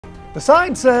The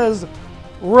sign says,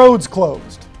 "Roads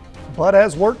closed." But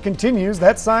as work continues,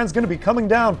 that sign's going to be coming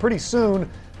down pretty soon.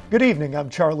 Good evening, I'm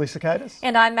Charlie Sakaitis.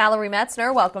 And I'm Mallory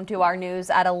Metzner. Welcome to our news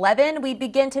at 11. We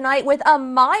begin tonight with a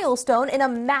milestone in a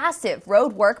massive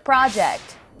road work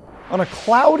project. On a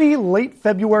cloudy late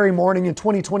February morning in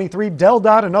 2023,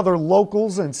 DelDOT and other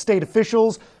locals and state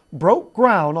officials broke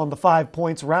ground on the 5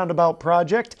 Points roundabout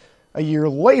project. A year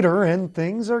later, and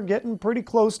things are getting pretty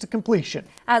close to completion.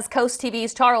 As Coast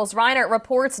TV's Charles Reinert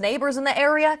reports, neighbors in the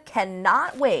area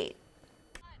cannot wait.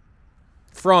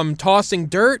 From tossing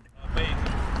dirt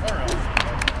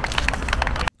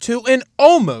to an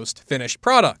almost finished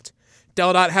product,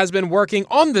 DelDOT has been working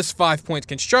on this 5 Points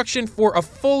construction for a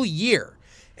full year.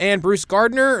 And Bruce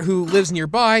Gardner, who lives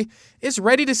nearby, is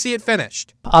ready to see it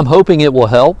finished. I'm hoping it will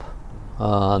help.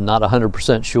 Not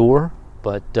 100% sure,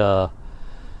 but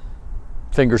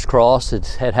fingers crossed. It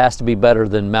has to be better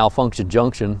than Malfunction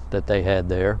Junction that they had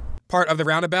there. Part of the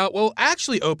roundabout will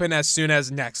actually open as soon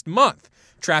as next month.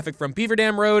 Traffic from Beaver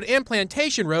Dam Road and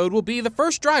Plantation Road will be the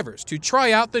first drivers to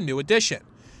try out the new addition.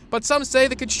 But some say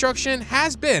the construction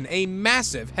has been a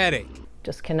massive headache.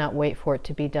 Just cannot wait for it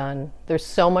to be done. There's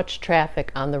so much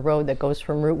traffic on the road that goes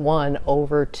from Route 1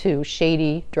 over to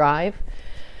Shady Drive.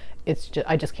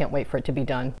 I just can't wait for it to be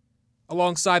done.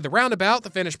 Alongside the roundabout, the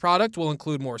finished product will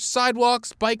include more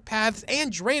sidewalks, bike paths, and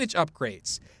drainage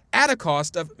upgrades, at a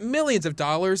cost of millions of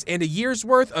dollars and a year's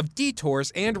worth of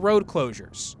detours and road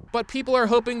closures. But people are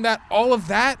hoping that all of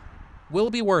that will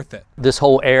be worth it. This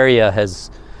whole area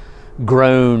has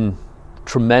grown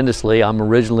tremendously. I'm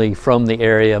originally from the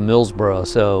area, Millsboro,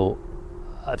 so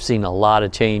I've seen a lot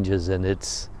of changes, and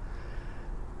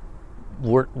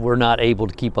we're not able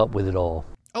to keep up with it all.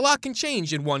 A lot can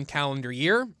change in one calendar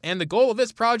year, and the goal of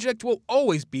this project will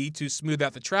always be to smooth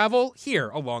out the travel here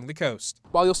along the coast.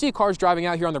 While you'll see cars driving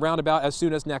out here on the roundabout as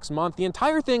soon as next month, the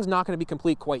entire thing's not going to be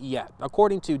complete quite yet.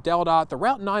 According to DelDOT, the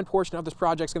Route 9 portion of this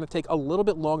project is going to take a little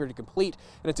bit longer to complete,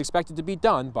 and it's expected to be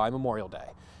done by Memorial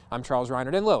Day. I'm Charles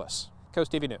Reinert in Lewis,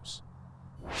 Coast TV News.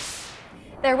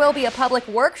 There will be a public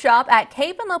workshop at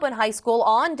Cape and Lopin High School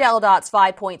on DelDOT's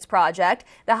 5 Points project.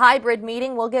 The hybrid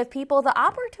meeting will give people the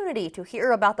opportunity to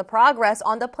hear about the progress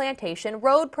on the Plantation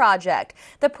Road project.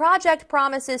 The project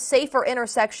promises safer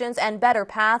intersections and better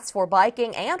paths for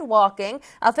biking and walking.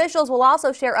 Officials will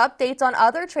also share updates on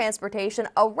other transportation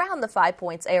around the 5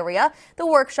 Points area. The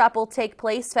workshop will take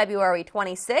place February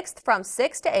 26th from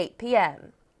 6 to 8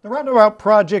 p.m. The roundabout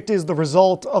project is the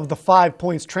result of the 5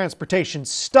 Points transportation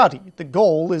study. The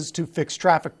goal is to fix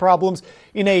traffic problems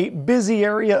in a busy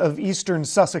area of eastern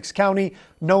Sussex County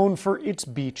known for its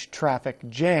beach traffic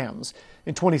jams.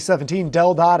 In 2017,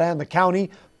 DelDOT and the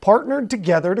county partnered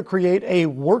together to create a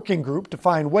working group to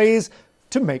find ways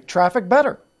to make traffic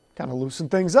better, kind of loosen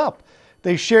things up.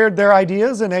 They shared their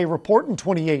ideas in a report in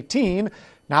 2018.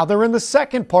 Now they're in the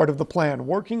second part of the plan,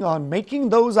 working on making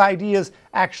those ideas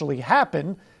actually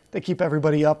happen. They keep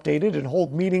everybody updated and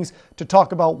hold meetings to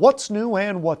talk about what's new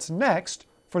and what's next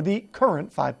for the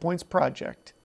current 5 Points project.